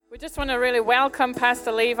Just want to really welcome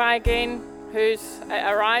Pastor Levi again, who's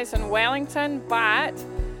at Arise in Wellington, but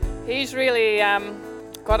he's really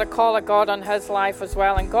got a call of God on his life as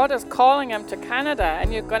well, and God is calling him to Canada,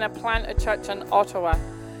 and you're going to plant a church in Ottawa.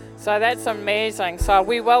 So that's amazing. So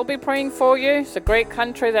we will be praying for you. It's a great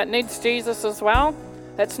country that needs Jesus as well.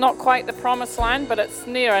 It's not quite the promised land, but it's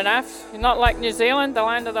near enough. You're not like New Zealand, the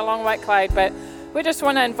land of the long white cloud, but we just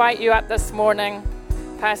want to invite you up this morning,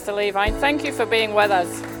 Pastor Levi, and thank you for being with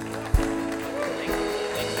us.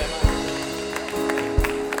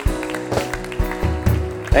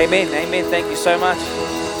 Amen, amen. Thank you so much.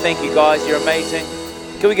 Thank you, guys. You're amazing.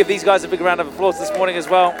 Can we give these guys a big round of applause this morning as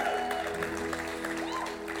well?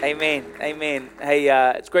 Amen, amen. Hey,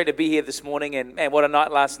 it's great to be here this morning, and man, what a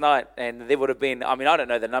night last night. And there would have been, I don't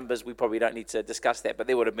know the numbers, we probably don't need to discuss that, but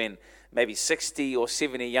there would have been maybe 60 or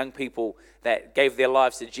 70 young people that gave their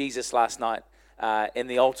lives to Jesus last night in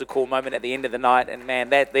the altar call moment at the end of the night. And man,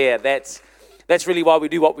 that's really why we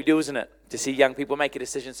do what we do, isn't it? To see young people make a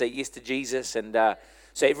decision, say yes to Jesus. And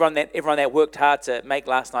so everyone that worked hard to make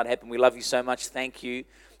last night happen, we love you so much. Thank you.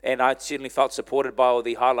 And I certainly felt supported by all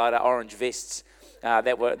the highlighter orange vests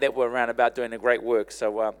that were around about doing a great work.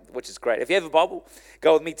 So which is great. If you have a Bible,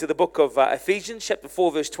 go with me to the book of Ephesians, chapter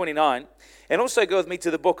 4, verse 29, and also go with me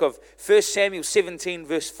to the book of 1 Samuel 17,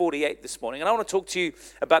 verse 48 this morning. And I want to talk to you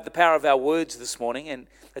about the power of our words this morning. And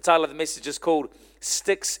the title of the message is called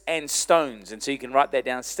Sticks and Stones. And so you can write that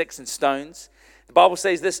down, Sticks and Stones. The Bible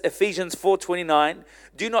says this, Ephesians 4:29,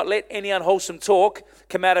 do not let any unwholesome talk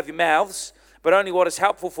come out of your mouths, but only what is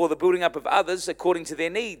helpful for the building up of others according to their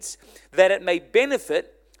needs, that it may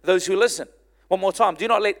benefit those who listen. One more time, do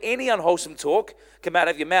not let any unwholesome talk come out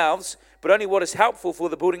of your mouths, but only what is helpful for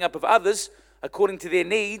the building up of others according to their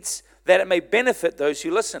needs, that it may benefit those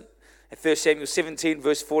who listen. And 1 Samuel 17,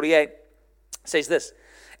 verse 48 says this,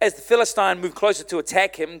 as the Philistine moved closer to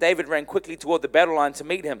attack him, David ran quickly toward the battle line to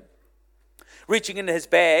meet him. Reaching into his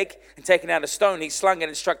bag and taking out a stone, he slung it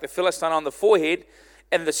and struck the Philistine on the forehead,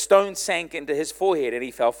 and the stone sank into his forehead, and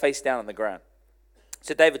he fell face down on the ground.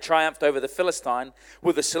 So David triumphed over the Philistine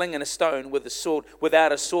with a sling and a stone, with a sword,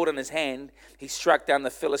 without a sword in his hand. He struck down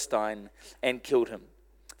the Philistine and killed him.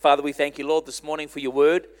 Father, we thank you, Lord, this morning for your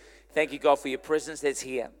word. Thank you, God, for your presence that's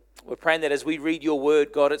here. We're praying that as we read your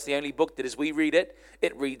word, God, it's the only book that as we read it,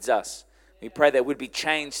 it reads us. We pray that we'd be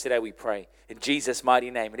changed today, we pray. In Jesus'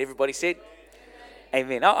 mighty name. And everybody said,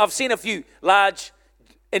 Amen. I've seen a few large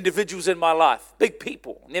individuals in my life, big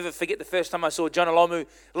people. I'll never forget the first time I saw John Olomu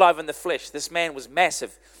live in the flesh. This man was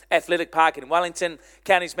massive. Athletic Park in Wellington,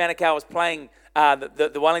 Counties Manukau was playing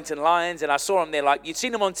the Wellington Lions, and I saw him there. Like, you'd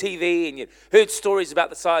seen him on TV and you'd heard stories about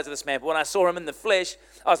the size of this man, but when I saw him in the flesh,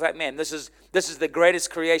 I was like, man, this is the greatest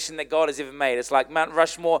creation that God has ever made. It's like Mount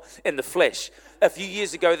Rushmore in the flesh. A few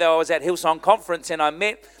years ago, though, I was at Hillsong Conference, and I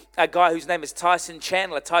met a guy whose name is Tyson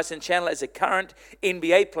Chandler. Tyson Chandler is a current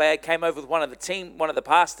NBA player, came over with one of the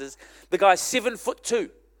pastors. The guy's 7'2",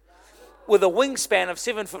 with a wingspan of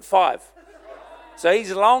 7'5". So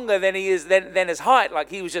he's longer than he is than his height. Like,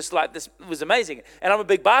 he was just like this. It was amazing. And I'm a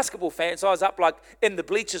big basketball fan, so I was up like in the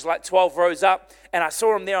bleachers, like 12 rows up, and I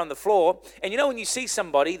saw him there on the floor. And you know when you see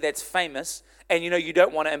somebody that's famous, and you know you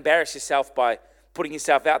don't want to embarrass yourself by putting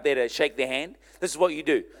yourself out there to shake their hand, this is what you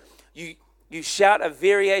do. You shout a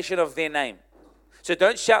variation of their name. So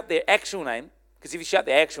don't shout their actual name, because if you shout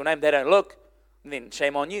their actual name, they don't look, then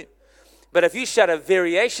shame on you. But if you shout a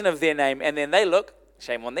variation of their name and then they look,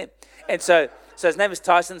 shame on them. And so his name is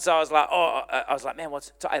Tyson. So I was like, man,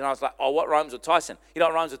 and I was like, what rhymes with Tyson? You know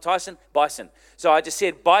what rhymes with Tyson? Bison. So I just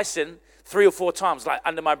said bison 3 or 4 times, like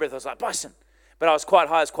under my breath. I was like, bison. But I was quite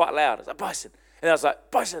high, I was quite loud. I was like, bison. And I was like,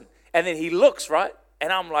 bison. And then he looks, right?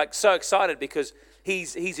 And I'm like so excited because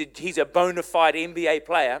he's a bona fide NBA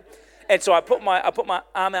player. And so I put my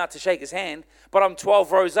arm out to shake his hand, but I'm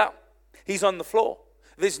 12 rows up. He's on the floor.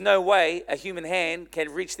 There's no way a human hand can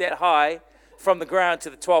reach that high from the ground to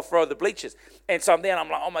the 12th row of the bleachers. And so I'm there and I'm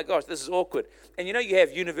like, oh my gosh, this is awkward. And you know you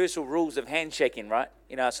have universal rules of handshaking, right?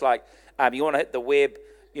 You know, it's like you want to hit the web,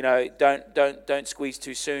 you know, don't squeeze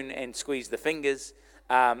too soon and squeeze the fingers.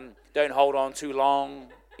 Don't hold on too long.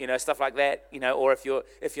 You know, stuff like that, you know, or if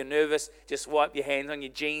you're nervous, just wipe your hands on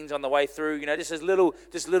your jeans on the way through, you know, just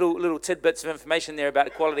little tidbits of information there about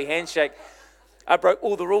a quality handshake. I broke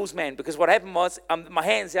all the rules, man, because what happened was my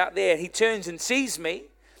hand's out there and he turns and sees me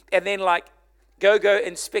and then like go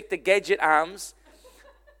Inspector Gadget arms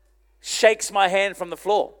shakes my hand from the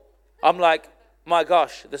floor. I'm like, my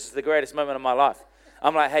gosh, this is the greatest moment of my life.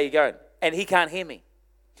 I'm like, how you going? And he can't hear me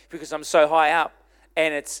because I'm so high up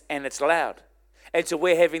and it's loud. And so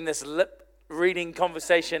we're having this lip reading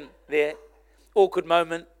conversation there, awkward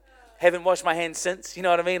moment. Haven't washed my hands since, you know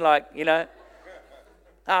what I mean? Like, you know.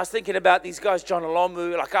 I was thinking about these guys, John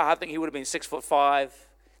Olomu, like, I think he would have been 6'5".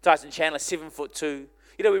 Tyson Chandler, 7'2".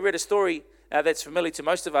 You know, we read a story that's familiar to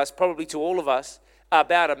most of us, probably to all of us,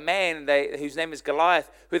 about a man whose name is Goliath,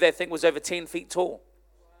 who they think was over 10 feet tall,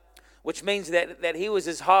 which means that he was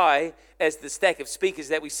as high as the stack of speakers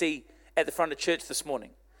that we see at the front of church this morning.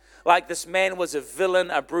 Like, this man was a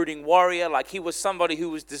villain, a brooding warrior. Like, he was somebody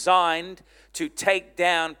who was designed to take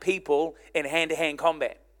down people in hand-to-hand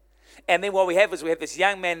combat. And then what we have is we have this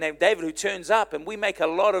young man named David who turns up, and we make a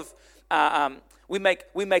lot of we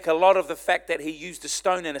make a lot of the fact that he used a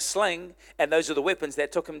stone and a sling, and those are the weapons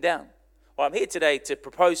that took him down. Well, I'm here today to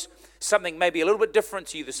propose something maybe a little bit different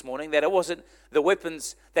to you this morning, that it wasn't the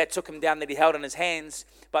weapons that took him down that he held in his hands,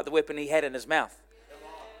 but the weapon he had in his mouth.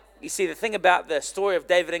 You see, the thing about the story of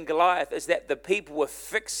David and Goliath is that the people were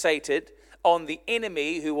fixated on the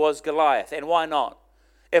enemy who was Goliath. And why not?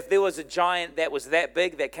 If there was a giant that was that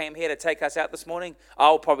big that came here to take us out this morning,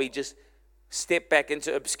 I'll probably just step back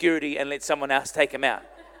into obscurity and let someone else take him out.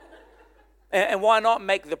 And why not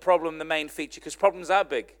make the problem the main feature? Because problems are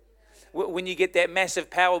big. When you get that massive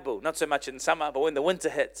power bill, not so much in summer, but when the winter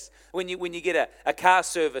hits, when you get a car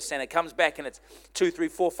service and it comes back and it's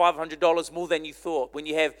 $200, $300, $400, $500 more than you thought, when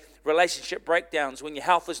you have relationship breakdowns, when your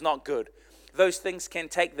health is not good, those things can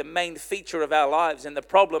take the main feature of our lives, and the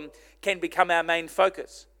problem can become our main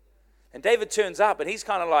focus. And David turns up, and he's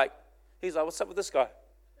like, what's up with this guy?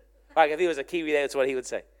 Like, if he was a Kiwi, that's what he would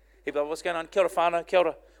say. He'd be like, what's going on? Kia ora whānau, kia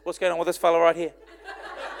ora. What's going on with this fella right here?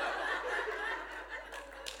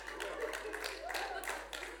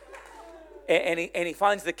 And he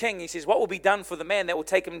finds the king. He says, what will be done for the man that will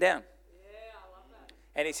take him down? Yeah, I love that.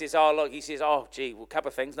 And he says, a couple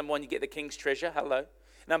of things. Number one, you get the king's treasure. Hello.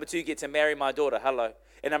 Number two, you get to marry my daughter. Hello.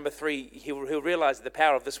 And number three, he'll realize the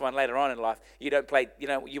power of this one later on in life. You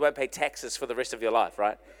won't pay taxes for the rest of your life,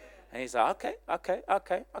 right? And he's like, okay.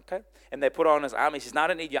 And they put on his armor. He says, no, I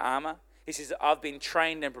don't need your armor. He says, I've been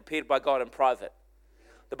trained and prepared by God in private.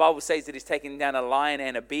 The Bible says that he's taken down a lion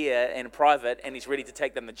and a bear in private, and he's ready to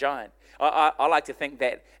take down the giant. I like to think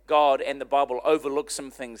that God and the Bible overlook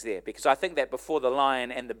some things there, because I think that before the lion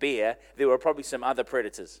and the bear, there were probably some other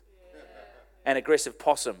predators. An aggressive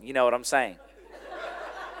possum, you know what I'm saying?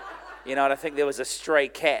 You know, and I think there was a stray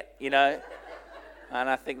cat, you know, and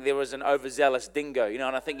I think there was an overzealous dingo, you know,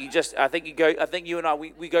 and I think you and I,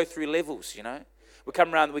 we go through levels, you know. We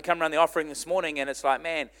come around the offering this morning, and it's like,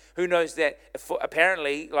 man, who knows that?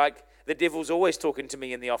 Apparently, like, the devil's always talking to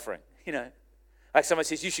me in the offering, you know. Like, someone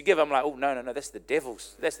says, you should give. I'm like, oh, no, that's the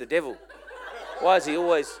devil's. That's the devil. Why is he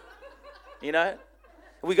always, you know?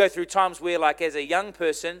 We go through times where, like, as a young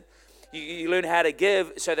person, you learn how to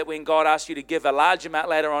give so that when God asks you to give a large amount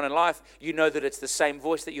later on in life, you know that it's the same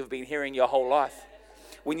voice that you've been hearing your whole life.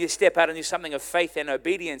 When you step out and do something of faith and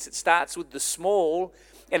obedience, it starts with the small,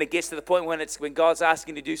 and it gets to the point when God's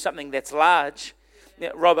asking you to do something that's large. You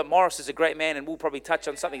know, Robert Morris is a great man, and we'll probably touch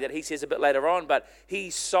on something that he says a bit later on, but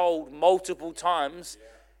he sold multiple times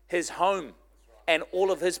his home and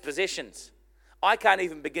all of his possessions. I can't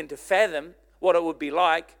even begin to fathom what it would be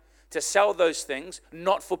like to sell those things,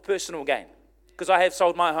 not for personal gain. Because I have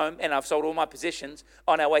sold my home and I've sold all my possessions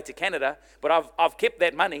on our way to Canada, but I've kept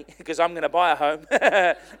that money because I'm going to buy a home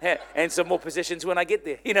and some more possessions when I get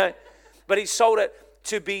there, you know. But he sold it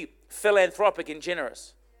to be philanthropic and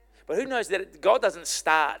generous. But who knows that God doesn't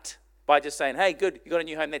start by just saying, hey, good, you got a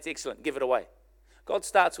new home, that's excellent, give it away. God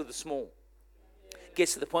starts with the small.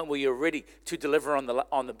 Gets to the point where you're ready to deliver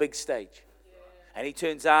on the big stage. And he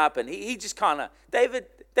turns up, and he just kind of,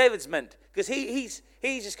 David's mint, because he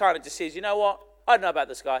just kind of just says, you know what, I don't know about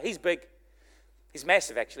this guy, he's big, he's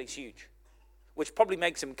massive actually, he's huge, which probably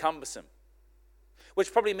makes him cumbersome,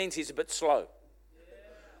 which probably means he's a bit slow,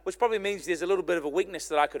 which probably means there's a little bit of a weakness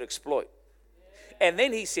that I could exploit. And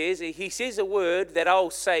then he says a word that I'll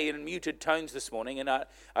say in muted tones this morning, and I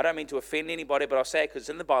don't mean to offend anybody, but I'll say it because it's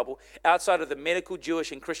in the Bible. Outside of the medical,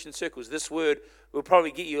 Jewish, and Christian circles, this word will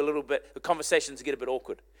probably get you a little bit, the conversations get a bit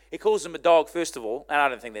awkward. He calls him a dog, first of all, and I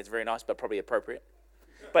don't think that's very nice, but probably appropriate.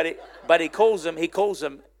 But he calls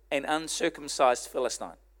him an uncircumcised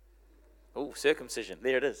Philistine. Oh, circumcision,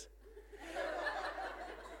 there it is.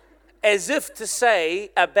 As if to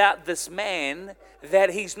say about this man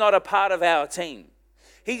that he's not a part of our team.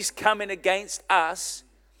 He's coming against us,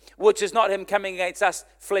 which is not him coming against us,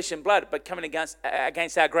 flesh and blood, but coming against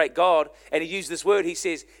our great God. And he used this word, he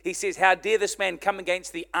says, how dare this man come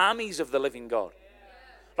against the armies of the living God?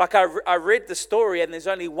 Like I read the story, and there's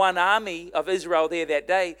only one army of Israel there that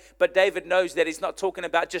day, but David knows that he's not talking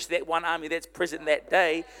about just that one army that's present that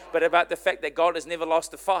day, but about the fact that God has never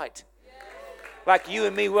lost a fight. Like you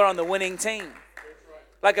and me, we're on the winning team.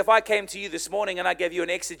 Like if I came to you this morning and I gave you an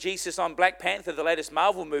exegesis on Black Panther, the latest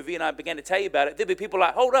Marvel movie, and I began to tell you about it, there'd be people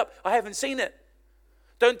like, hold up, I haven't seen it.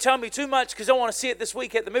 Don't tell me too much because I want to see it this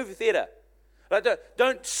week at the movie theater. Like,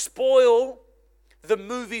 don't spoil the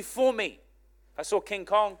movie for me. I saw King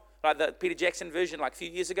Kong, like the Peter Jackson version, like a few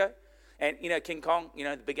years ago. And, you know, King Kong, you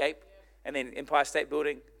know, the big ape, and then Empire State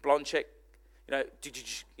Building, blonde chick, you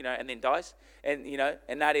know, and then dies. And, you know,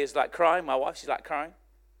 and Nadia's like crying, my wife, she's like crying.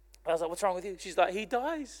 I was like, what's wrong with you? She's like, he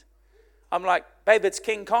dies. I'm like, babe, it's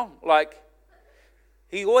King Kong. Like,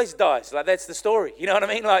 he always dies. Like, that's the story. You know what I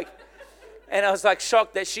mean? Like, and I was like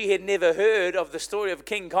shocked that she had never heard of the story of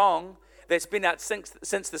King Kong that's been out since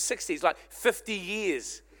the 60s, like 50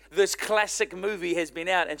 years. This classic movie has been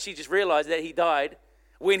out, and she just realized that he died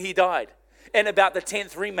when he died, and about the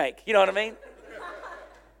 10th remake. You know what I mean?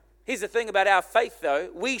 Here's the thing about our faith, though.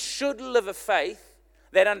 We should live a faith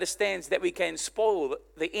that understands that we can spoil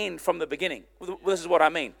the end from the beginning. This is what I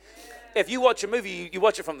mean. If you watch a movie, you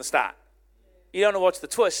watch it from the start. You don't watch the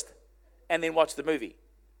twist and then watch the movie.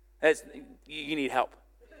 You need help.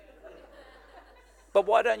 But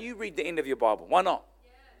why don't you read the end of your Bible? Why not?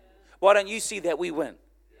 Why don't you see that we win?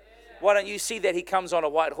 Why don't you see that he comes on a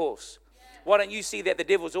white horse? Why don't you see that the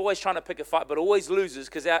devil's always trying to pick a fight but always loses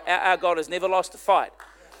because our God has never lost a fight?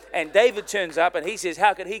 And David turns up and he says,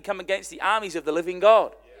 how could he come against the armies of the living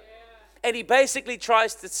God? And he basically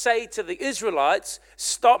tries to say to the Israelites,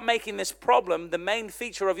 stop making this problem the main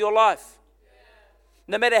feature of your life.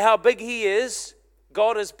 No matter how big he is,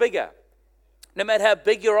 God is bigger. No matter how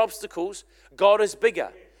big your obstacles, God is bigger.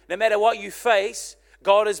 No matter what you face,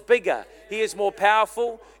 God is bigger. He is more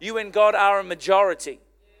powerful. You and God are a majority.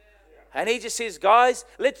 And he just says, guys,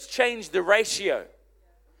 let's change the ratio.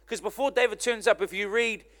 Because before David turns up, if you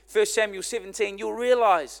read 1 Samuel 17, you'll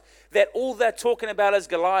realize that all they're talking about is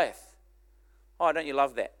Goliath. Oh, don't you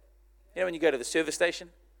love that? You know when you go to the service station?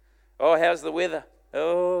 Oh, how's the weather?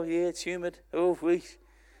 Oh, yeah, it's humid. Oh,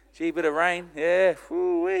 gee, bit of rain. Yeah,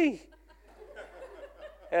 wee.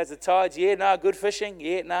 How's the tides? Yeah, nah, good fishing.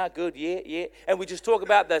 Yeah, nah, good. Yeah. And we just talk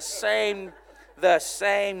about the same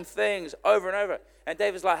things over and over. And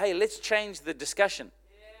David's like, hey, let's change the discussion.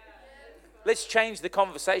 Let's change the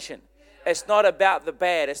conversation. It's not about the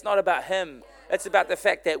bad. It's not about him. It's about the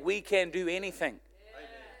fact that we can do anything.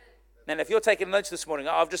 And if you're taking notes this morning,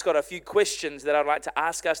 I've just got a few questions that I'd like to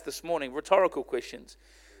ask us this morning, rhetorical questions.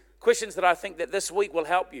 Questions that I think that this week will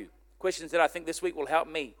help you. Questions that I think this week will help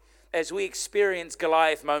me as we experience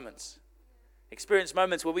Goliath moments. Experience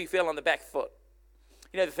moments where we feel on the back foot.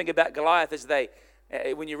 You know, the thing about Goliath is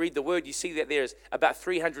when you read the word, you see that there's about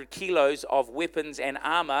 300 kilos of weapons and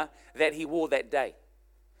armor that he wore that day.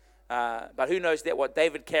 But who knows that what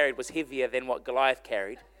David carried was heavier than what Goliath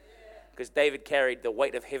carried? Because David carried the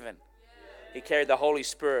weight of heaven. He carried the Holy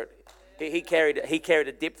Spirit. He carried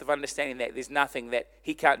a depth of understanding that there's nothing that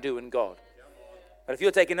he can't do in God. But if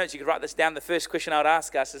you're taking notes, you could write this down. The first question I would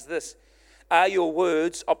ask us is this. Are your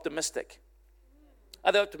words optimistic?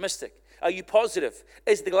 Are they optimistic? Are you positive?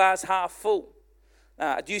 Is the glass half full?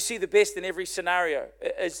 Do you see the best in every scenario?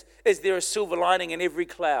 Is there a silver lining in every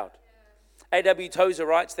cloud? A.W. Tozer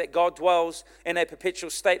writes that God dwells in a perpetual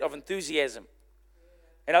state of enthusiasm.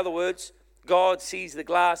 In other words, God sees the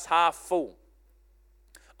glass half full.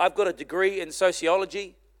 I've got a degree in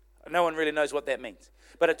sociology. No one really knows what that means.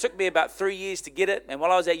 But it took me about 3 years to get it. And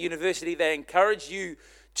while I was at university, they encouraged you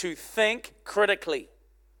to think critically.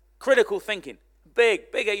 Critical thinking. Big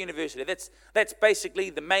at university. That's basically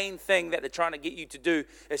the main thing that they're trying to get you to do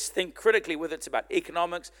is think critically, whether it's about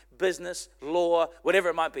economics, business, law, whatever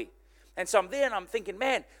it might be. And so I'm there and I'm thinking,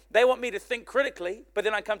 man, they want me to think critically, but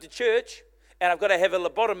then I come to church and I've got to have a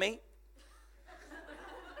lobotomy.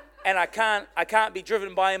 And I can't be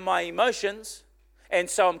driven by my emotions. And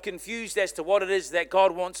so I'm confused as to what it is that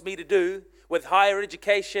God wants me to do with higher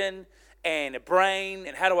education and a brain.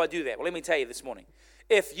 And how do I do that? Well, let me tell you this morning.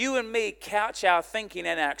 If you and me couch our thinking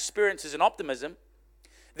and our experiences in optimism,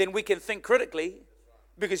 then we can think critically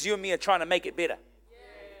because you and me are trying to make it better. Yeah.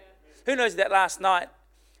 Who knows that last night,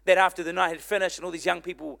 that after the night had finished and all these young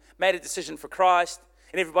people made a decision for Christ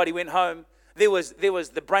and everybody went home,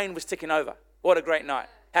 the brain was ticking over. What a great night.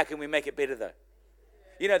 How can we make it better though?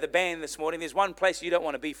 You know, the band this morning, there's one place you don't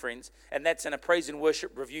want to be, friends, and that's in a praise and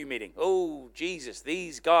worship review meeting. Oh, Jesus,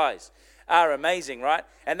 these guys are amazing, right?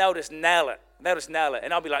 And they'll just nail it.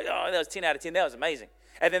 And I'll be like, oh, that was 10 out of 10. That was amazing.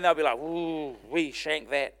 And then they'll be like, ooh, we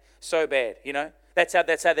shanked that so bad, you know? That's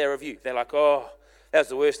how they review. They're like, oh, that was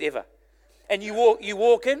the worst ever. And you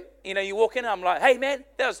walk in, I'm like, hey, man,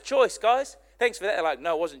 that was choice, guys. Thanks for that. They're like,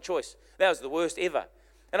 no, it wasn't choice. That was the worst ever.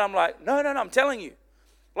 And I'm like, no, I'm telling you.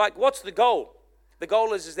 Like, what's the goal? The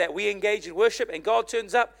goal is that we engage in worship and God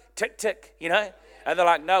turns up, tick, tick, you know. And they're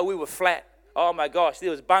like, no, we were flat. Oh my gosh,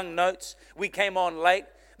 there was bung notes. We came on late.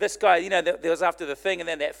 This guy, you know, there was after the thing and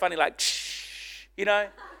then that funny like, shh, you know.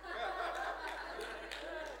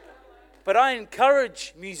 But I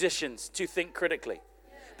encourage musicians to think critically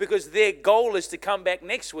because their goal is to come back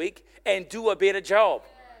next week and do a better job.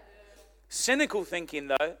 Cynical thinking,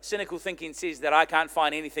 though, cynical thinking says that I can't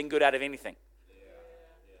find anything good out of anything.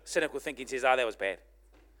 Cynical thinking says, oh, that was bad.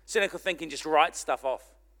 Cynical thinking just writes stuff off.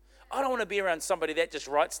 I don't want to be around somebody that just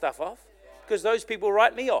writes stuff off because those people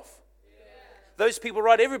write me off. Those people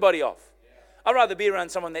write everybody off. I'd rather be around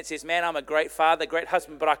someone that says, man, I'm a great father, great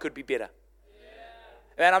husband, but I could be better.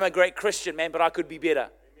 Man, I'm a great Christian, man, but I could be better.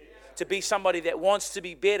 To be somebody that wants to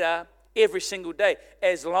be better every single day,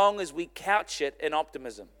 as long as we couch it in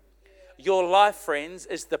optimism. Your life, friends,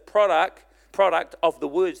 is the product of the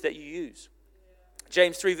words that you use.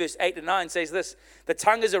 James 3 verse 8 to 9 says this, the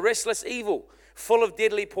tongue is a restless evil, full of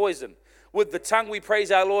deadly poison. With the tongue we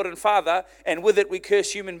praise our Lord and Father, and with it we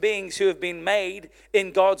curse human beings who have been made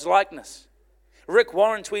in God's likeness. Rick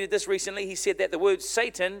Warren tweeted this recently. He said that the word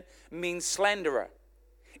Satan means slanderer.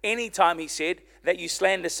 Anytime he said that you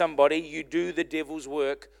slander somebody, you do the devil's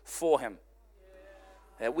work for him.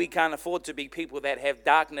 That we can't afford to be people that have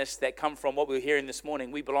darkness that come from what we were hearing this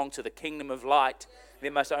morning. We belong to the kingdom of light.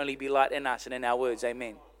 There must only be light in us and in our words.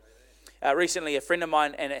 Amen. Recently, a friend of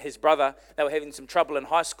mine and his brother, they were having some trouble in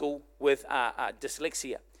high school with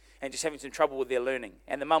dyslexia and just having some trouble with their learning.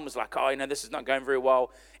 And the mum was like, oh, this is not going very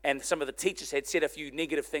well. And some of the teachers had said a few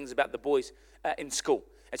negative things about the boys in school.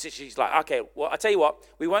 And so she's like, okay, well, I'll tell you what,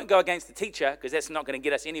 we won't go against the teacher because that's not going to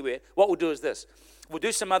get us anywhere. What we'll do is this. We'll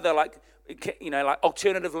do some other like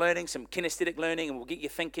alternative learning, some kinesthetic learning, and we'll get you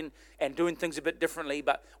thinking and doing things a bit differently.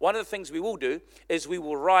 But one of the things we will do is we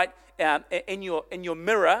will write in your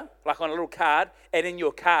mirror, like on a little card, and in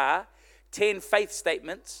your car, 10 faith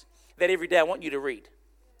statements that every day I want you to read.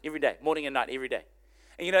 Every day, morning and night, every day.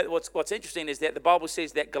 And you know what's interesting is that the Bible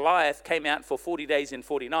says that Goliath came out for 40 days and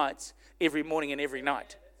 40 nights, every morning and every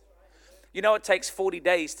night. You know it takes 40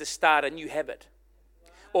 days to start a new habit,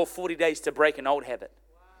 or 40 days to break an old habit.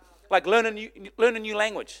 Like learn a new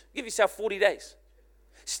language. Give yourself 40 days.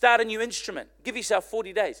 Start a new instrument. Give yourself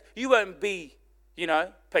 40 days. You won't be,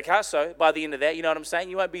 Picasso by the end of that. You know what I'm saying?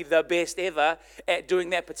 You won't be the best ever at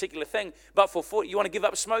doing that particular thing. But for 40, you want to give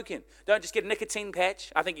up smoking. Don't just get a nicotine patch.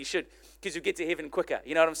 I think you should, because you'll get to heaven quicker.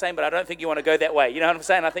 You know what I'm saying? But I don't think you want to go that way. You know what I'm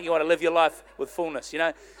saying? I think you want to live your life with fullness, You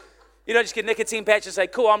don't just get a nicotine patch and say,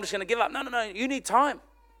 cool, I'm just going to give up. No. You need time.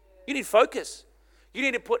 You need focus. You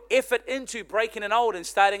need to put effort into breaking an old and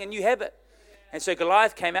starting a new habit. And so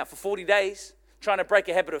Goliath came out for 40 days trying to break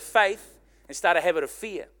a habit of faith and start a habit of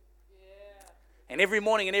fear. And every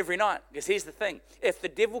morning and every night, because here's the thing, if the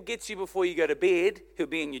devil gets you before you go to bed, he'll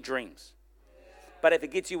be in your dreams. But if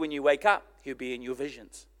it gets you when you wake up, he'll be in your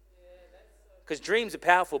visions. Because dreams are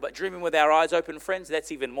powerful, but dreaming with our eyes open, friends,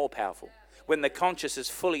 that's even more powerful. When the conscious is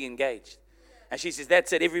fully engaged. And she says,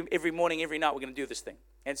 that's it, every morning, every night, we're going to do this thing.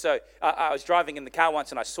 And so I was driving in the car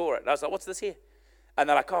once and I saw it. I was like, what's this here? And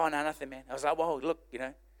they're like, oh, no, nothing, man. I was like, whoa, look,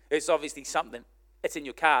 it's obviously something. It's in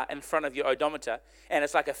your car in front of your odometer. And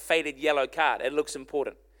it's like a faded yellow card. It looks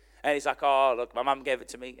important. And he's like, oh, look, my mum gave it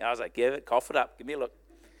to me. And I was like, give it, cough it up, give me a look.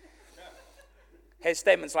 Has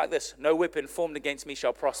statements like this: no weapon formed against me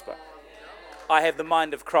shall prosper. I have the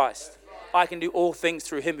mind of Christ. I can do all things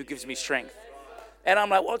through him who gives me strength. And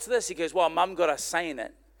I'm like, what's this? He goes, well, Mum got us saying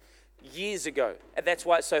it years ago. And that's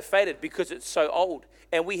why it's so faded, because it's so old.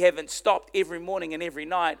 And we haven't stopped every morning and every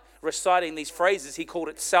night reciting these phrases. He called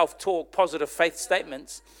it self-talk, positive faith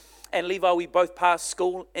statements. And Levi, we both passed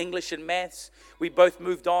school, English and maths. We both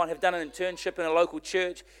moved on, have done an internship in a local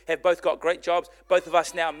church, have both got great jobs. Both of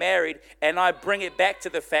us now married. And I bring it back to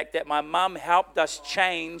the fact that my mum helped us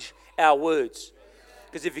change our words.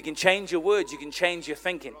 Because if you can change your words, you can change your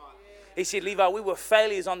thinking. He said, Levi, we were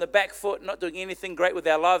failures on the back foot, not doing anything great with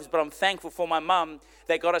our lives, but I'm thankful for my mum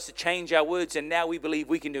that got us to change our words, and now we believe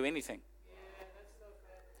we can do anything.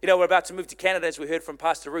 We're about to move to Canada, as we heard from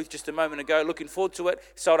Pastor Ruth just a moment ago. Looking forward to it.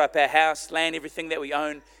 Sold up our house, land, everything that we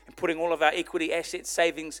own, and putting all of our equity, assets,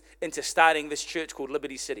 savings into starting this church called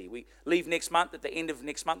Liberty City. We leave next month, at the end of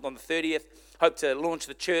next month on the 30th. Hope to launch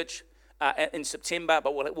the church in September,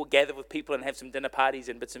 but we'll gather with people and have some dinner parties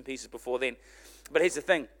and bits and pieces before then. But here's the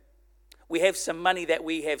thing. We have some money that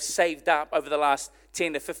we have saved up over the last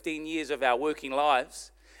 10 to 15 years of our working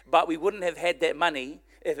lives, but we wouldn't have had that money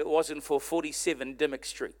if it wasn't for 47 Dimmock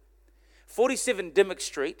Street. 47 Dimmock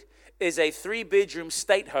Street is a 3-bedroom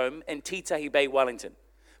state home in Titahi Bay, Wellington.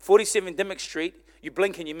 47 Dimmock Street, you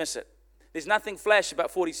blink and you miss it. There's nothing flash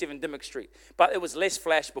about 47 Dimmock Street. But it was less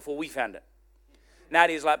flash before we found it.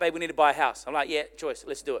 Nadia's like, babe, we need to buy a house. I'm like, yeah, Joyce,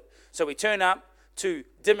 let's do it. So we turn up to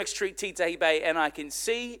Dimmock Street, Titahi Bay, and I can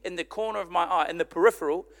see in the corner of my eye, in the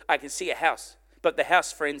peripheral, I can see a house. But the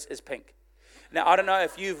house, friends, is pink. Now, I don't know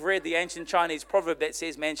if you've read the ancient Chinese proverb that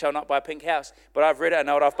says, man shall not buy a pink house, but I've read it, I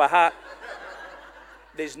know it off by heart.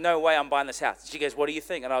 There's no way I'm buying this house. She goes, what do you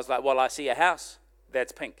think? And I was like, well, I see a house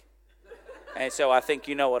that's pink. And so I think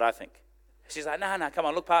you know what I think. She's like, no, come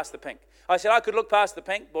on, look past the pink. I said, I could look past the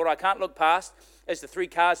pink, but what I can't look past is the 3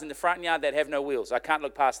 cars in the front yard that have no wheels. I can't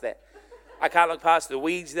look past that. I can't look past the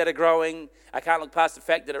weeds that are growing. I can't look past the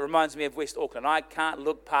fact that it reminds me of West Auckland. I can't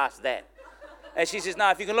look past that. And she says, no,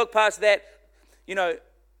 if you can look past that,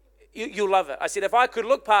 you'll love it. I said, if I could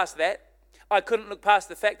look past that, I couldn't look past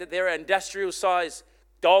the fact that there are industrial-sized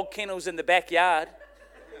dog kennels in the backyard.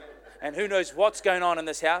 And who knows what's going on in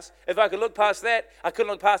this house. If I could look past that, I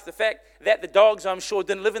couldn't look past the fact that the dogs, I'm sure,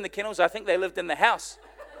 didn't live in the kennels. I think they lived in the house.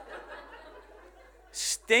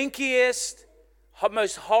 Stinkiest,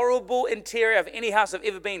 most horrible interior of any house I've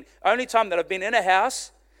ever been. Only time that I've been in a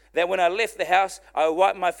house, that when I left the house, I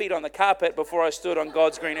wiped my feet on the carpet before I stood on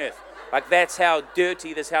God's green earth. Like, that's how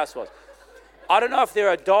dirty this house was. I don't know if there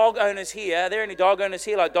are dog owners here. Are there any dog owners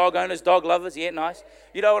here? Like dog owners, dog lovers? Yeah, nice.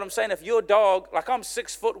 You know what I'm saying? If your dog, like I'm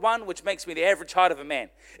 6'1", which makes me the average height of a man.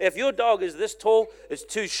 If your dog is this tall, it's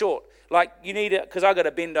too short. Like you need it, because I got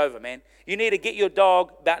to bend over, man. You need to get your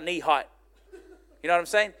dog about knee height. You know what I'm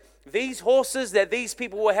saying? These horses that these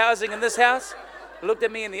people were housing in this house looked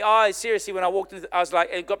at me in the eyes, seriously, when I walked in. I was like,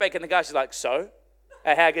 and got back in the car, she's like, so?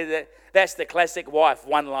 How good is that? That's the classic wife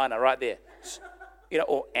one-liner right there.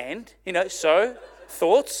 So,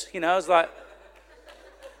 thoughts, I was like,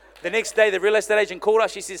 the next day the real estate agent called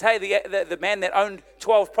us. She says, hey, the man that owned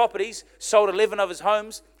 12 properties sold 11 of his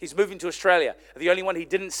homes. He's moving to Australia. The only one he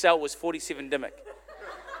didn't sell was 47 Dimmock.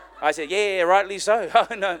 I said, yeah, rightly so. Oh,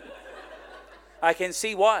 no, I can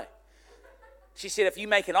see why. She said, if you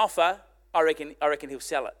make an offer, I reckon he'll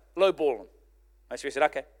sell it. Lowball him. So we said,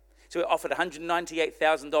 okay. So we offered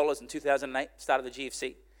 $198,000 in 2008, started the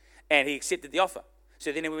GFC, and he accepted the offer.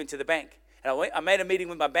 So then we went to the bank. And I made a meeting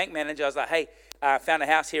with my bank manager. I was like, hey, I found a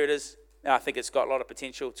house. Here it is. I think it's got a lot of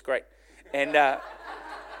potential. It's great. And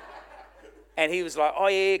and he was like, oh,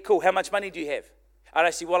 yeah, cool. How much money do you have? And I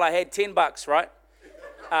said, well, I had $10, right?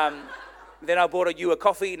 Then I bought you a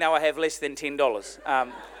coffee. Now I have less than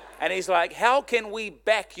 $10. And he's like, how can we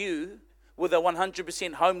back you with a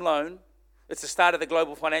 100% home loan? It's the start of the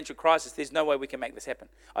global financial crisis. There's no way we can make this happen.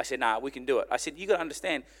 I said, nah, we can do it. I said, you got to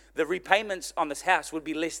understand, the repayments on this house would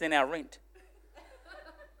be less than our rent.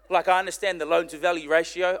 Like, I understand the loan to value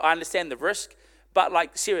ratio. I understand the risk. But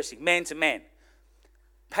like, seriously, man to man,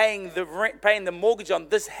 paying the mortgage on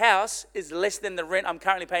this house is less than the rent I'm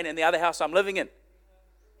currently paying in the other house I'm living in.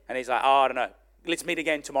 And he's like, oh, I don't know. Let's meet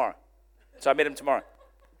again tomorrow. So I met him tomorrow.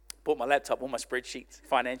 Bought my laptop, all my spreadsheets,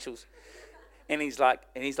 financials. And he's like,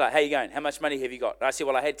 how you going? How much money have you got? And I said,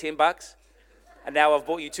 well, I had $10, and now I've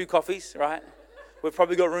bought you 2 coffees, right? We've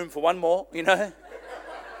probably got room for one more,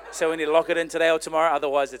 So we need to lock it in today or tomorrow,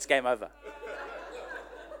 otherwise it's game over.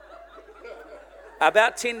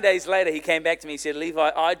 About 10 days later, he came back to me and said,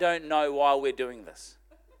 Levi, I don't know why we're doing this.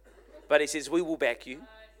 But he says, we will back you.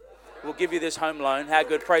 We'll give you this home loan. How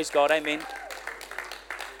good, praise God, amen.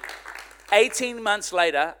 18 months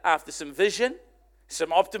later, after some vision,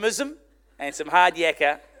 some optimism, and some hard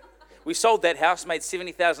yakka, we sold that house, made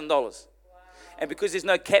 $70,000. Wow. And because there's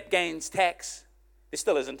no cap gains tax, there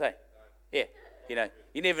still isn't, eh? Yeah,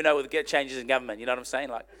 you never know with the changes in government, you know what I'm saying?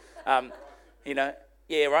 Like,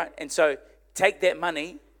 yeah, right? And so take that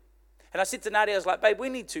money, and I said to Nadia, I was like, babe, we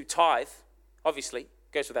need to tithe, obviously,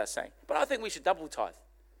 goes without saying, but I think we should double tithe.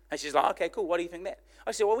 And she's like, okay, cool, why do you think that?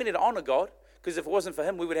 I said, well, we need to honor God, because if it wasn't for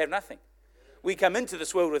him, we would have nothing. We come into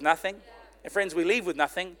this world with nothing, and friends, we leave with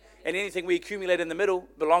nothing, and anything we accumulate in the middle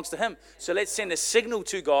belongs to him. So let's send a signal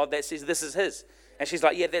to God that says this is his. And she's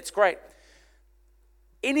like, yeah, that's great.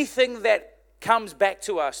 Anything that comes back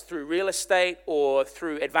to us through real estate or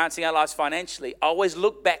through advancing our lives financially, I always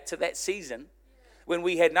look back to that season when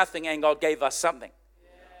we had nothing and God gave us something.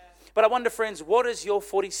 But I wonder, friends, what is your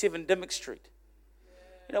 47 Dimmock Street?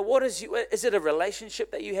 Is it a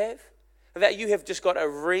relationship that you have? That you have just got a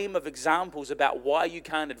ream of examples about why you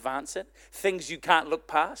can't advance it, things you can't look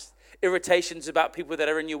past, irritations about people that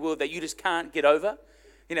are in your world that you just can't get over.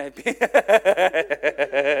 There's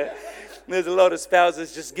a lot of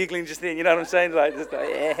spouses just giggling just then, you know what I'm saying?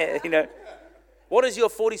 Yeah. What is your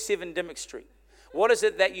 47 Dimmock Street? What is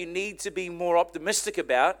it that you need to be more optimistic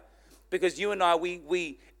about? Because you and I,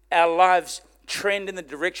 our lives trend in the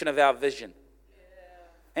direction of our vision.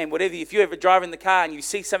 And whatever, if you're ever driving the car and you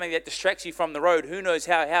see something that distracts you from the road, who knows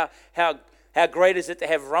how great is it to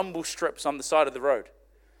have rumble strips on the side of the road,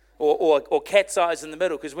 or cat's eyes in the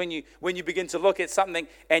middle? Because when you begin to look at something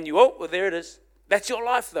and well, there it is. That's your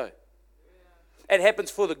life, though. It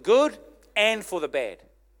happens for the good and for the bad.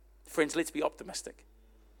 Friends, let's be optimistic.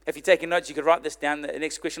 If you're taking notes, you could write this down. The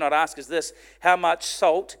next question I'd ask is this: how much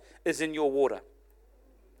salt is in your water?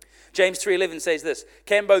 James 3:11 says this: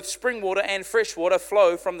 can both spring water and fresh water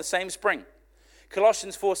flow from the same spring?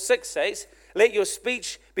 Colossians 4:6 says, let your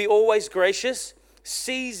speech be always gracious,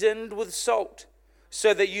 seasoned with salt,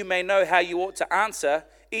 so that you may know how you ought to answer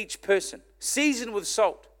each person. Seasoned with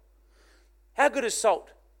salt. How good is salt?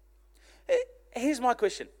 Here's my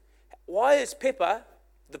question. Why is pepper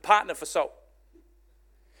the partner for salt?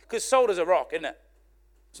 Because salt is a rock, isn't it?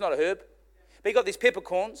 It's not a herb. But you got these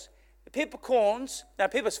peppercorns. The peppercorns, now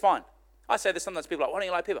pepper's fine. I say this sometimes, people are like, why don't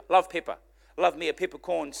you like pepper? Love pepper. Love me a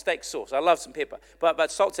peppercorn steak sauce. I love some pepper.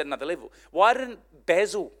 But salt's at another level. Why didn't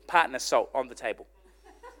basil partner salt on the table?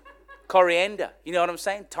 Coriander, you know what I'm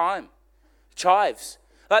saying? Thyme, chives.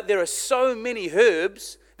 Like, there are so many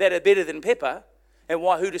herbs that are better than pepper. And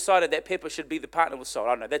who decided that pepper should be the partner with salt?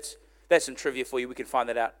 I don't know. That's some trivia for you. We can find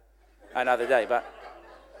that out another day. But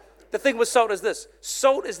the thing with salt is this: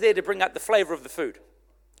 salt is there to bring out the flavor of the food.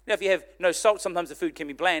 You know, if you have no salt, sometimes the food can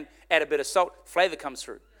be bland. Add a bit of salt, flavor comes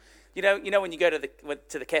through. You know when you go to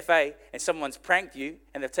the cafe and someone's pranked you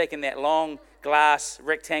and they've taken that long glass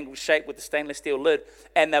rectangle shape with the stainless steel lid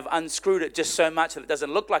and they've unscrewed it just so much that it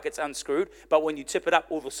doesn't look like it's unscrewed, but when you tip it up,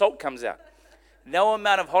 all the salt comes out. No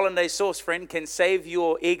amount of hollandaise sauce, friend, can save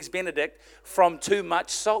your eggs Benedict from too much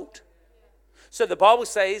salt. So the Bible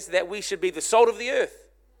says that we should be the salt of the earth.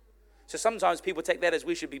 So sometimes people take that as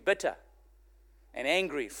we should be bitter and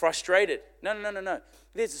angry, frustrated. No.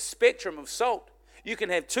 There's a spectrum of salt. You can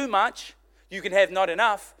have too much, you can have not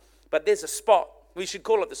enough, but there's a spot. We should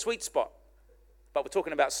call it the sweet spot. But we're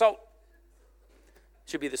talking about salt. It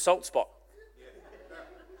should be the salt spot.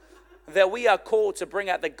 That we are called to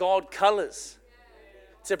bring out the God colors,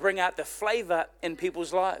 to bring out the flavor in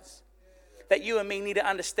people's lives. That you and me need to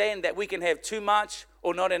understand that we can have too much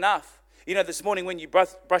or not enough. You know, this morning when you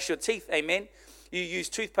brush your teeth, amen, you use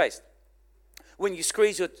toothpaste. When you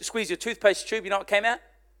squeeze your toothpaste tube, you know what came out?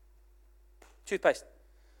 Toothpaste.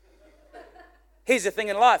 Here's the thing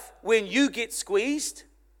in life. When you get squeezed,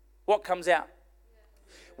 what comes out?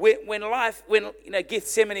 When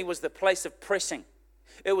Gethsemane was the place of pressing.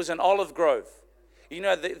 It was an olive grove. You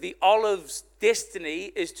know, the olive's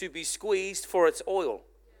destiny is to be squeezed for its oil.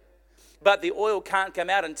 But the oil can't come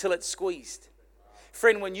out until it's squeezed.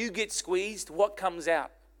 Friend, when you get squeezed, what comes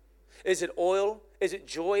out? Is it oil? Is it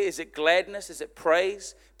joy? Is it gladness? Is it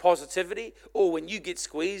praise, positivity? Or when you get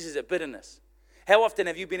squeezed, is it bitterness? How often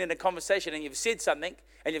have you been in a conversation and you've said something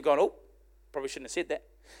and you've gone, oh, probably shouldn't have said that.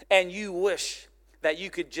 And you wish that you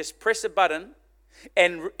could just press a button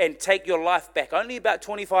and take your life back. Only about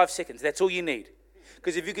 25 seconds. That's all you need.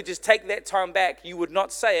 Because if you could just take that time back, you would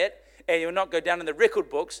not say it and you would not go down in the record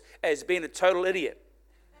books as being a total idiot.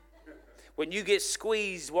 When you get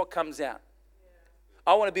squeezed, what comes out?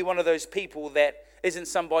 I want to be one of those people that isn't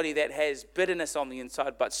somebody that has bitterness on the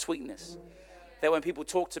inside, but sweetness. That when people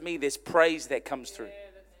talk to me, there's praise that comes through.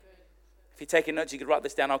 If you're taking notes, you could write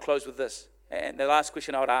this down. I'll close with this. And the last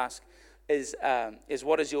question I would ask is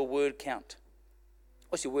what is your word count?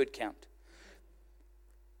 What's your word count?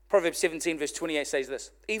 Proverbs 17 verse 28 says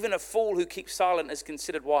this: even a fool who keeps silent is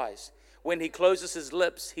considered wise. When he closes his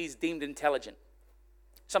lips, he's deemed intelligent.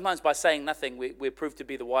 Sometimes by saying nothing, we're proved to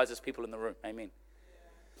be the wisest people in the room. Amen.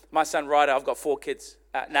 My son Ryder, I've got 4 kids.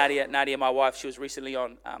 Nadia, my wife, she was recently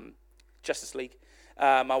on Justice League.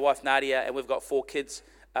 My wife Nadia, and we've got 4 kids: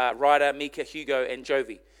 Ryder, Mika, Hugo, and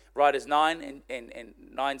Jovi. Ryder's 9 and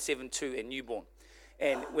 9, 7, 2, and newborn.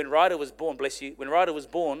 And when Ryder was born, bless you, when Ryder was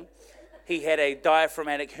born, he had a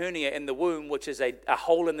diaphragmatic hernia in the womb, which is a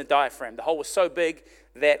hole in the diaphragm. The hole was so big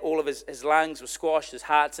that all of his lungs were squashed, his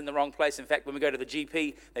heart's in the wrong place. In fact, when we go to the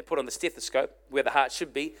GP, they put on the stethoscope where the heart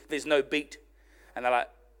should be. There's no beat. And they're like,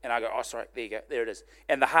 and I go, oh, sorry, there you go, there it is.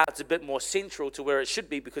 And the heart's a bit more central to where it should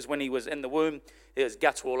be, because when he was in the womb, his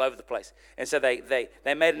guts were all over the place. And so they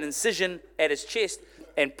made an incision at his chest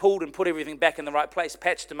and pulled and put everything back in the right place,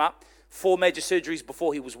 patched him up. 4 major surgeries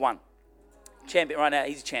before he was 1. Champion right now,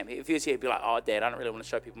 he's a champion. If he was here, he'd be like, oh, Dad, I don't really want to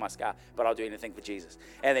show people my scar, but I'll do anything for Jesus.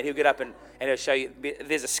 And then he'll get up and he'll show you,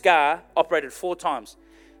 there's a scar operated 4 times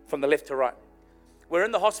from the left to right. We're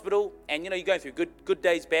in the hospital, and, you're going through good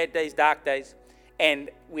days, bad days, dark days.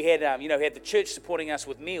 And we had, we had the church supporting us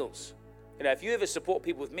with meals. If you ever support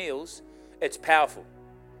people with meals, it's powerful.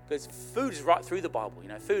 because food is right through the Bible.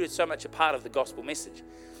 Food is so much a part of the gospel message.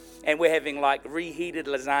 And we're having like reheated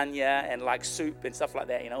lasagna and like soup and stuff like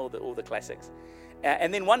that, all the classics.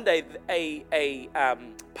 And then one day, a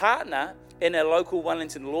partner in a local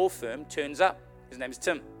Wellington law firm turns up. His name is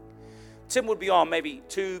Tim. Tim would be on maybe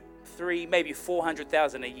 2, 3, maybe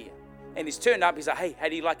 400,000 a year. And he's turned up. He's like, hey, how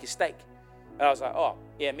do you like your steak? And I was like, oh,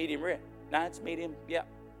 yeah, medium rare. No, it's medium. Yeah.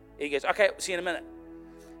 He goes, okay, see you in a minute.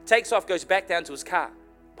 Takes off, goes back down to his car,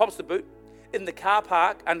 pops the boot. In the car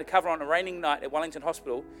park, undercover on a raining night at Wellington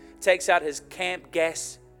Hospital, takes out his camp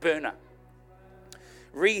gas burner,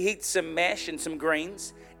 reheats some mash and some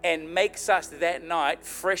greens, and makes us that night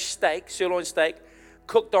fresh steak, sirloin steak,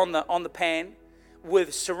 cooked on the pan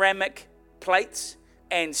with ceramic plates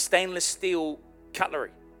and stainless steel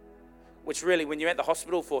cutlery, which really, when you're at the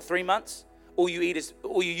hospital for 3 months, all you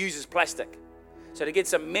use is plastic. So to get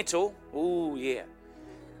some metal, ooh yeah,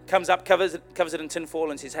 comes up, covers it in tin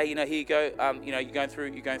foil and says, hey, here you go. You're going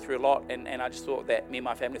through a lot, and I just thought that me and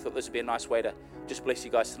my family thought this would be a nice way to just bless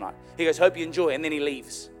you guys tonight. He goes, hope you enjoy, and then he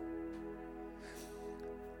leaves.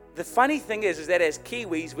 The funny thing is that as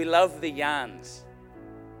Kiwis, we love the yarns.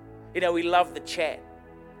 We love the chat.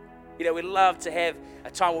 We love to have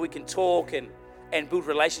a time where we can talk and build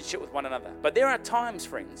relationship with one another. But there are times,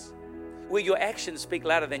 friends, where your actions speak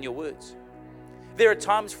louder than your words. There are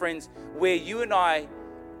times, friends, where you and I,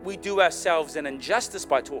 we do ourselves an injustice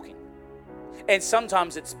by talking. And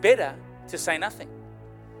sometimes it's better to say nothing.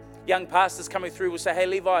 Young pastors coming through will say, hey,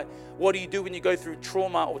 Levi, what do you do when you go through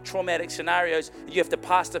trauma or traumatic scenarios? You have to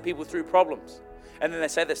pastor people through problems. And then they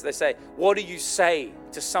say this, they say, what do you say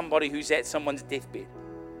to somebody who's at someone's deathbed?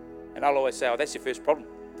 And I'll always say, oh, that's your first problem.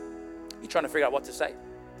 You're trying to figure out what to say.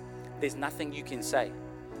 There's nothing you can say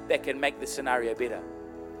that can make the scenario better.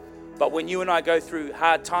 But when you and I go through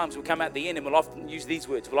hard times, we'll come out the end and we'll often use these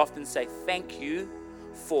words. We'll often say, thank you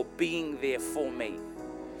for being there for me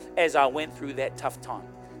as I went through that tough time.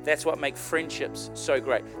 That's what makes friendships so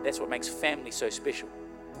great. That's what makes family so special.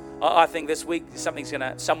 I think this week,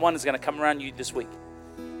 someone is going to come around you this week,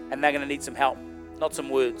 and they're going to need some help, not some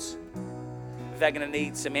words. They're going to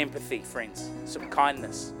need some empathy, friends, some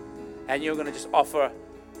kindness. And you're going to just offer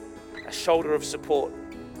a shoulder of support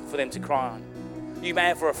for them to cry on. You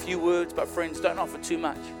may offer a few words, but friends, don't offer too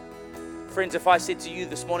much. Friends, if I said to you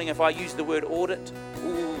this morning, if I use the word audit,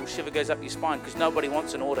 ooh, shiver goes up your spine, because nobody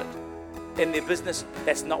wants an audit. In their business,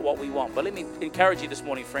 that's not what we want. But let me encourage you this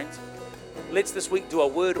morning, friends. Let's this week do a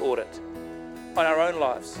word audit on our own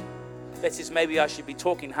lives. That says maybe I should be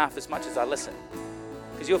talking half as much as I listen.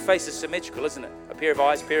 Because your face is symmetrical, isn't it? A pair of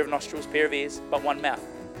eyes, pair of nostrils, pair of ears, but one mouth.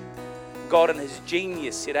 God in his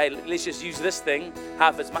genius said, hey, let's just use this thing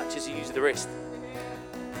half as much as you use the rest.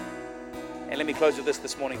 And let me close with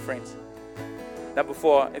this morning, friends. Number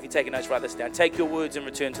 4, if you're taking notes, write this down. Take your words and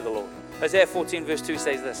return to the Lord. Isaiah 14 verse 2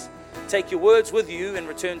 says this. Take your words with you and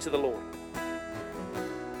return to the Lord.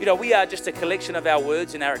 We are just a collection of our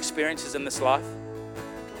words and our experiences in this life.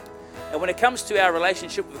 And when it comes to our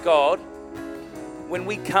relationship with God, when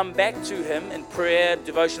we come back to him in prayer,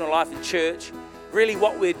 devotional life, and church, really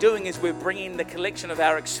what we're doing is we're bringing the collection of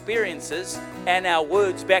our experiences and our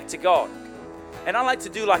words back to God. And I like to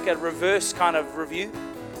do like a reverse kind of review.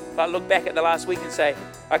 I look back at the last week and say,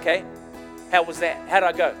 okay, how was that? How did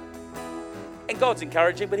I go? And God's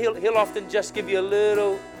encouraging, but he'll often just give you a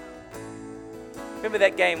little. Remember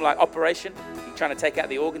that game like Operation? You're trying to take out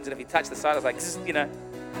the organs, and if you touch the side, it's like,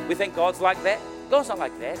 we think God's like that. God's not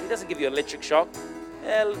like that. He doesn't give you electric shock.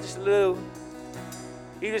 Just a little.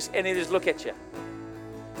 He just look at you.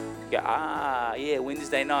 You go, yeah,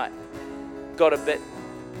 Wednesday night. Got a bit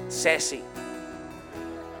sassy.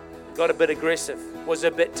 Got a bit aggressive. Was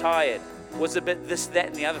a bit tired. Was a bit this, that,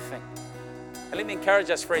 and the other thing. And let me encourage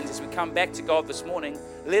us, friends, as we come back to God this morning,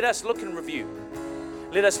 let us look and review.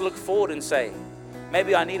 Let us look forward and say,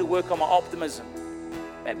 maybe I need to work on my optimism.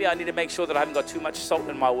 Maybe I need to make sure that I haven't got too much salt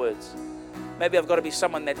in my words. Maybe I've got to be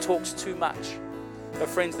someone that talks too much. But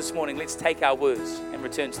friends, this morning, let's take our words and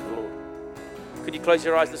return to the Lord. Could you close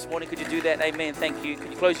your eyes this morning? Could you do that? Amen. Thank you.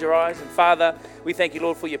 Could you close your eyes? And Father, we thank you,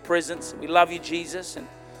 Lord, for your presence. We love you, Jesus. And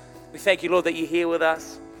we thank you, Lord, that you're here with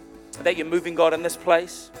us, that you're moving, God, in this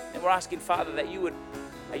place. And we're asking, Father, that you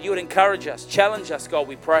would encourage us, challenge us, God,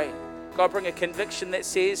 we pray. God, bring a conviction that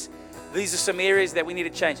says these are some areas that we need to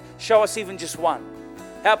change. Show us even just one.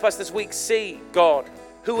 Help us this week see, God,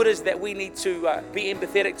 who it is that we need to be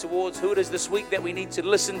empathetic towards, who it is this week that we need to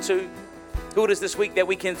listen to, who it is this week that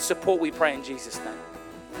we can support, we pray in Jesus' name.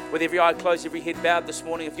 With every eye closed, every head bowed this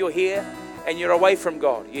morning, if you're here and you're away from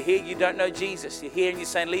God, you're here, you don't know Jesus, you're here and you're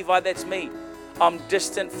saying, Levi, that's me. I'm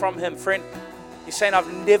distant from him. Friend, You're saying,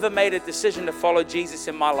 I've never made a decision to follow Jesus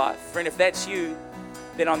in my life. Friend, if that's you,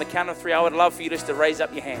 then on the count of 3, I would love for you just to raise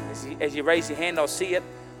up your hand. As you raise your hand, I'll see it,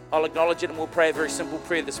 I'll acknowledge it, and we'll pray a very simple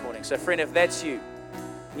prayer this morning. So friend, if that's you,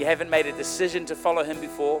 you haven't made a decision to follow him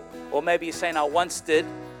before, or maybe you're saying, I once did,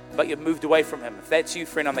 but you've moved away from him. If that's you,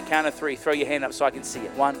 friend, on the count of 3, throw your hand up so I can see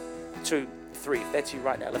it. 1, 2, 3. If that's you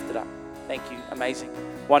right now, lift it up. Thank you. Amazing.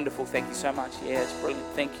 Wonderful. Thank you so much. Yeah, it's brilliant.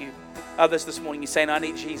 Thank you. Others this morning, you're saying, I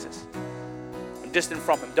need Jesus. I'm distant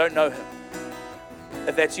from him. Don't know him.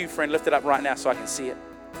 If that's you, friend, lift it up right now so I can see it.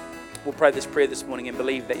 We'll pray this prayer this morning and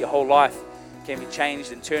believe that your whole life can be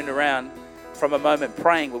changed and turned around from a moment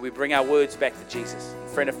praying where we bring our words back to Jesus. And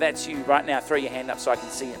friend, if that's you right now, throw your hand up so I can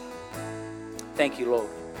see it. Thank you, Lord.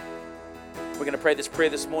 We're going to pray this prayer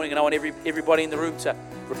this morning, and I want everybody in the room to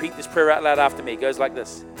repeat this prayer out loud after me. It goes like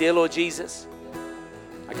this. Dear Lord Jesus,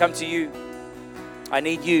 I come to you. I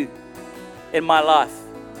need you in my life.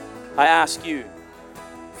 I ask you,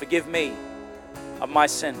 forgive me of my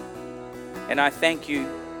sin. And I thank you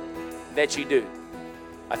that you do.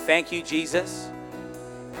 I thank you, Jesus.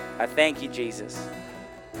 I thank you, Jesus.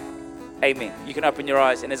 Amen. You can open your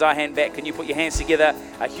eyes. And as I hand back, can you put your hands together?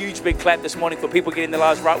 A huge big clap this morning for people getting their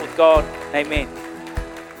lives right with God. Amen.